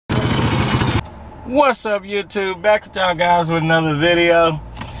What's up, YouTube? Back with y'all guys with another video.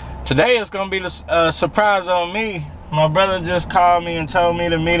 Today it's gonna be the surprise on me. My brother just called me and told me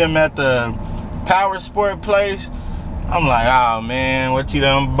to meet him at the power sport place. I'm like, oh man, what you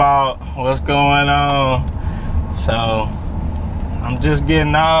done bought? What's going on? So I'm just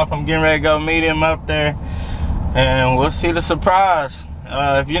getting off. I'm getting ready to go meet him up there, and we'll see the surprise.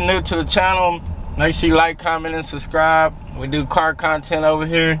 If you're new to the channel, make sure you like, comment, and subscribe. We do car content over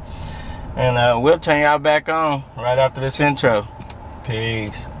here. And we'll turn y'all back on right after this intro.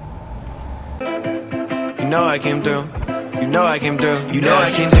 Peace. You know I came through. You know I came through. You know I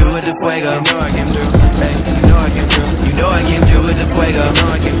came through with the fuego. You know I came through. Hey, you know I came through. You know I came through with the fuego. You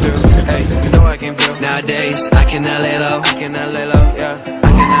know I came through. Hey, you know I came through. Nowadays I cannot lay low. I cannot lay low. Yeah,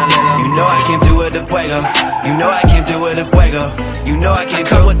 I cannot lay low. You know I came through with the fuego. You know I came through with the fuego. You know I came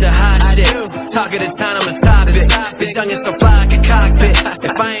through with the hot shit. Talk of the town, I'm a topic. This young is so fly like a cockpit.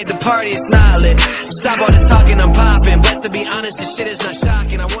 If I ain't the party, it's not lit. Stop all the talking, I'm popping. But to be honest, this shit is not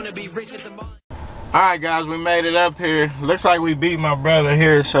shocking. I wanna be rich at the moment. Alright guys, we made it up here. Looks like we beat my brother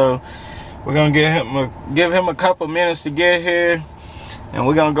here, so we're gonna give him a couple minutes to get here, and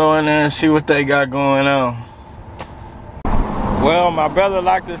we're gonna go in there and see what they got going on. Well, my brother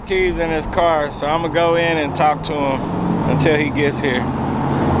locked his keys in his car, so I'm gonna go in and talk to him until he gets here.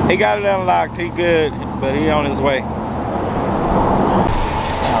 He got it unlocked, he good, but he on his way. I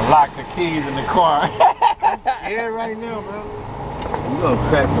locked the keys in the car. I'm scared right now, bro. You gonna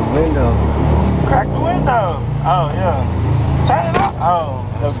crack the window. Crack the window. Oh, yeah. Turn it off. Oh,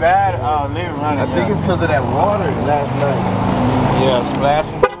 the bad. Oh, leave it running. I think it's because of that water last night. Yeah,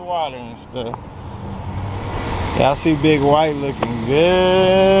 splashing through the water and stuff. Yeah, I see Big White looking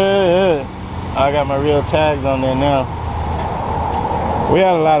good. I got my real tags on there now. We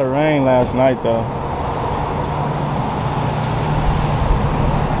had a lot of rain last night though.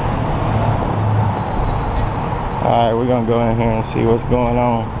 Alright, we're gonna go in here and see what's going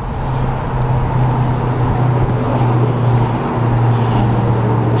on.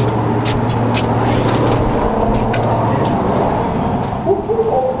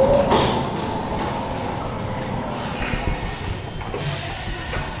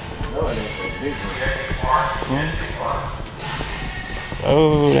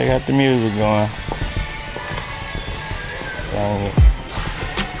 Oh, they got the music going. Dang it.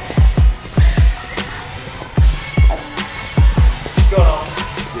 What's going on?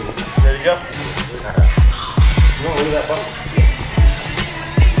 There you go. You want to leave that button?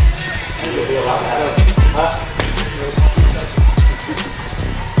 You'll be allowed to have it. Huh?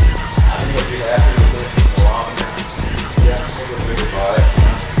 I think you'll be happy with it. Yeah, I think it'll be alright.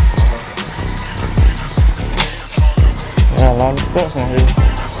 Got a lot of stuff in here.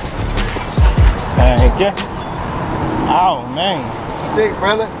 Thank you. Oh man. What you think,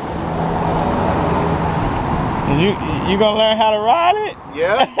 brother? You gonna learn how to ride it?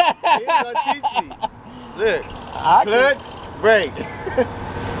 Yeah. He's gonna teach me. Look. Clutch, brake.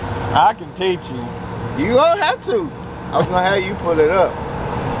 I can teach you. You don't have to. I was gonna have you pull it up.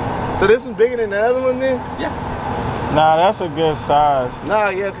 So this one's bigger than the other one then? Yeah. Nah, that's a good size. Nah,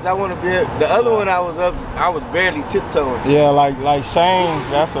 yeah, because I want to be. The other one I was barely tiptoeing. Yeah, like Shane's,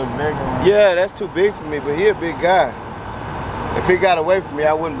 that's a big one. Yeah, that's too big for me, but he a big guy. If he got away from me,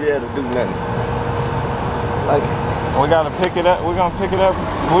 I wouldn't be able to do nothing. Like, we gotta pick it up. We're gonna pick it up.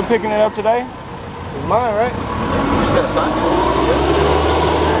 We're picking it up today? it's mine, right? You just gotta sign it. Yeah.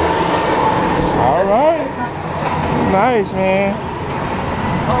 All right. Nice, man.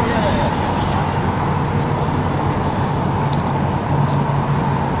 Oh, yeah.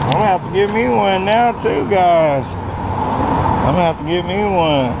 I'm gonna have to give me one now too, guys. I'm gonna have to give me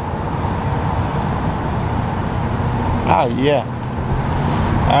one. Oh yeah.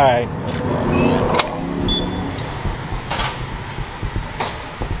 Alright.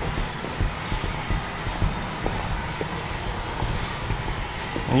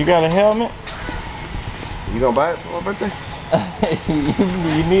 You got a helmet? You gonna buy it for my birthday?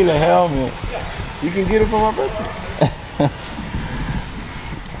 You need a helmet. You can get it for my birthday.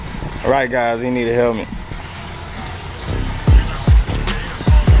 Alright guys, you need a helmet.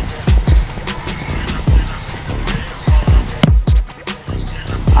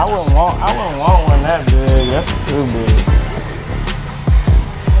 I wouldn't want one that big. That's too big.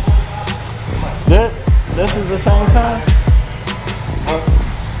 This is the same size?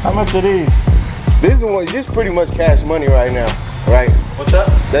 How much are these? This pretty much cash money right now, right? What's up?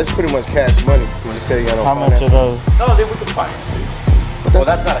 That's pretty much cash money. You say you got no How much are those? No, they we can finance it. Well,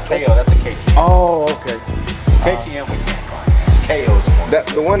 that's not a KO, that's a KTM. Oh, okay. KTM we can't finance.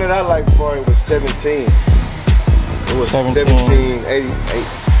 KO's The one that I liked for it was 17. It was 1788.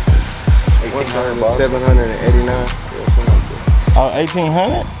 $1,800. 789. Yeah, something like that. Oh,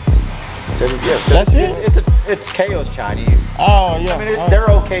 1800? That's it? It's KO's Chinese. Oh, yeah. I mean, they're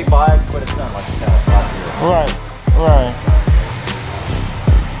okay bikes, but it's not like the kind of top here. Right, right.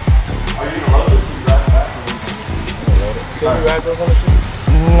 Are you gonna load it? Can you ride those on the street?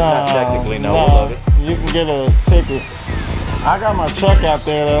 No, Not technically, no, we'll load it. You can get a ticket. I got my truck out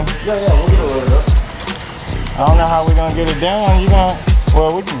there though. Yeah, we'll get it loaded up. I don't know how we're gonna get it down.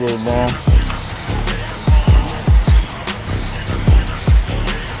 Well, we can get it down.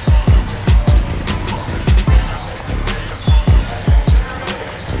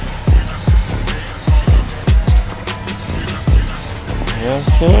 Yes,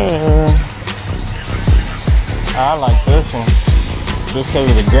 sir. I like this one just because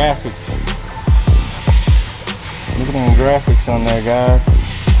of the graphics. Look at them graphics on there, guys.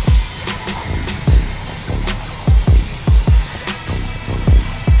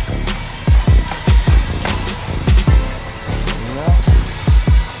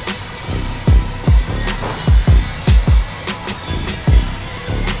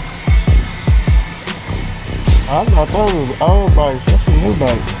 I thought those was old bikes. That's a new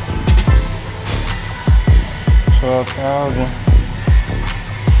bike. 12,000.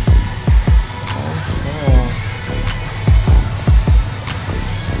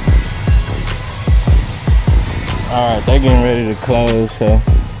 Alright, they're getting ready to close, so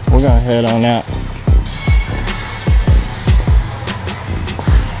we're gonna head on out.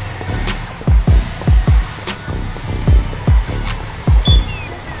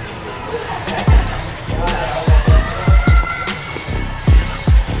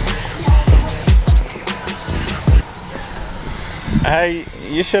 Hey,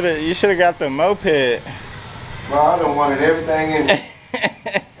 you should have got the moped. Bro, I done wanted everything in it.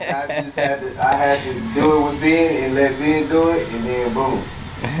 I had to do it with Ben and let Ben do it, and then boom.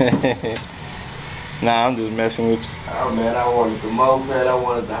 Nah, I'm just messing with you. Oh man, I wanted the moped, I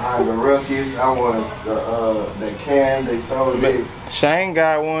wanted the Honda Ruckus, I wanted the cam they sold me. Shane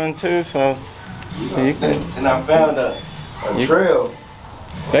got one too, so you can. And I found a trail.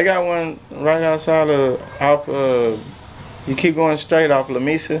 They got one right outside of you keep going straight off La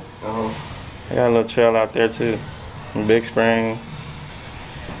Mesa. They got a little trail out there too, in Big Spring.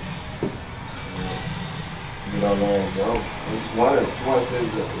 You know, man, go. This one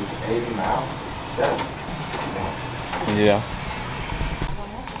says it's 80 miles. Yeah.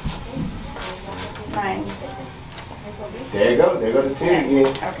 9. There you go. There go the 10 again.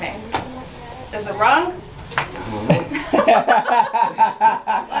 Okay. Is it wrong? 1,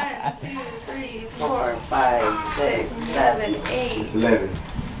 2, 3, 4, 5, 6, 7, 8. It's 11.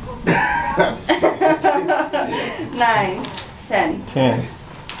 9, 10. 10.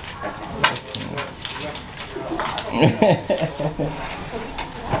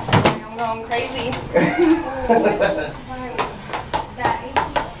 I'm going crazy.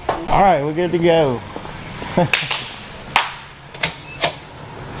 All right, we're good to go.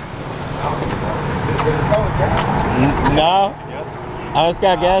 No? Yep. Oh, it's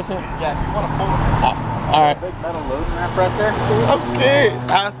got gas in it? Yeah, if you want to pull all right. big metal loading ramp right there. I'm scared.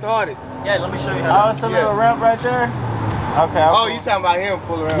 I started. Yeah, let me show you how Oh, it's a little ramp right there? Okay. Oh, you talking about him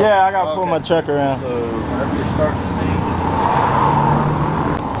pull around? Yeah, I gotta pull my truck around. So whenever you start this thing,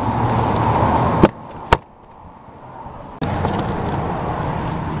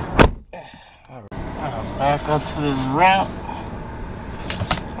 Back up to this ramp.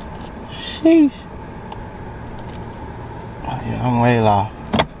 Sheesh. Oh yeah, I'm way off.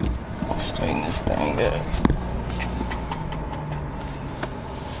 Straighten this thing up.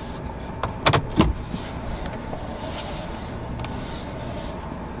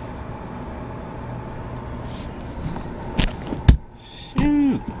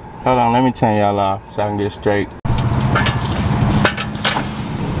 Shoot. Hold on, let me turn y'all off so I can get straight.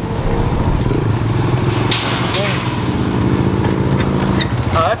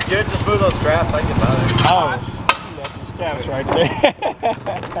 oh, that's good. Just move those straps. I can buy it. Oh, you left the straps right there.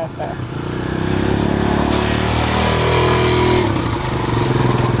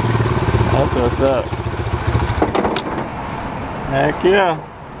 That's what's up. Heck yeah.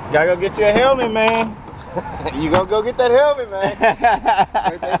 Gotta go get you a helmet, man. You gonna go get that helmet, man.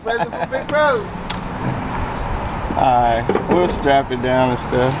 Birthday present for Big Bro. Alright, we'll strap it down and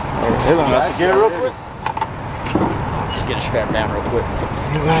stuff. Hold on, let's get it real quick. Just get it strapped down real quick.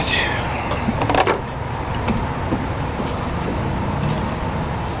 You got you.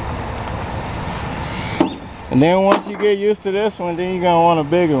 And then once you get used to this one, then you're gonna want a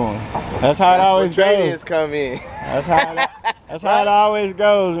bigger one. That's how it always goes. Trade-ins come in. That's how it always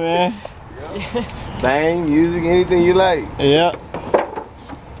goes, man. Bang, music, anything you like. Yep.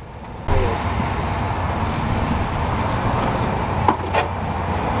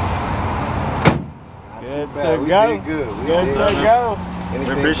 bad. to We go. did good. We Good did to good. go. We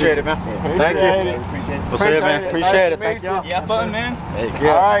appreciate it, man. Thank Appreciate you. it. Appreciate you. We'll see you, man. Appreciate it. Nice Thank to meet y'all. you. Yeah, fun, man. Hey,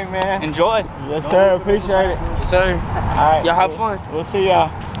 All right, man. Enjoy. Yes, sir. Appreciate it. Yes, sir. All right. Y'all have fun. We'll see y'all.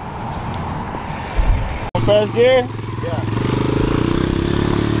 First gear? Yeah.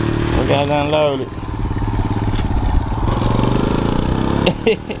 We got it unloaded.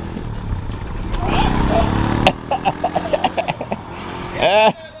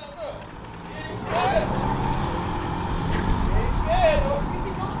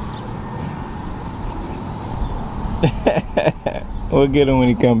 We'll get him when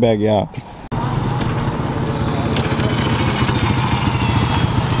he come back, y'all.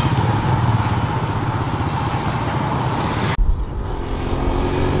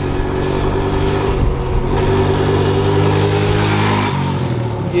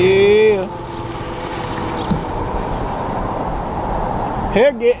 Yeah.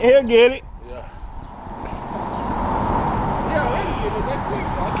 He'll get it. Yeah, let me get it. That's it.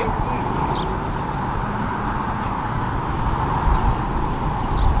 I can't believe it.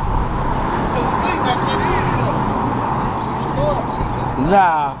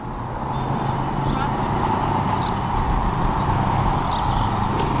 Nah.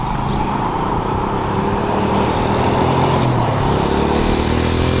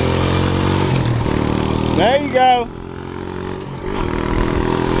 There you go.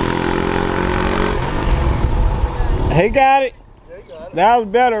 He got it. Yeah, you got it. That was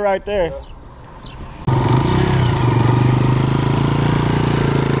better right there.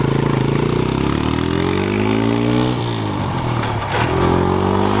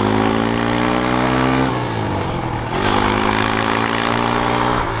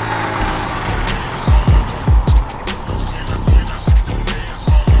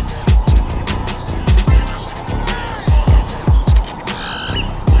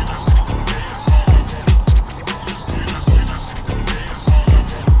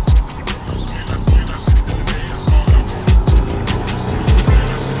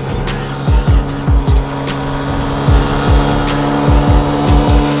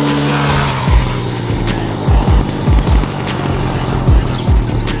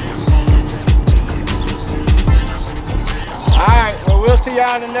 We'll see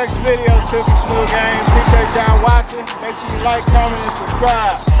y'all in the next video. Silky Smooth Game. Appreciate y'all watching. Make sure you like, comment, and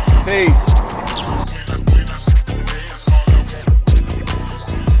subscribe. Peace.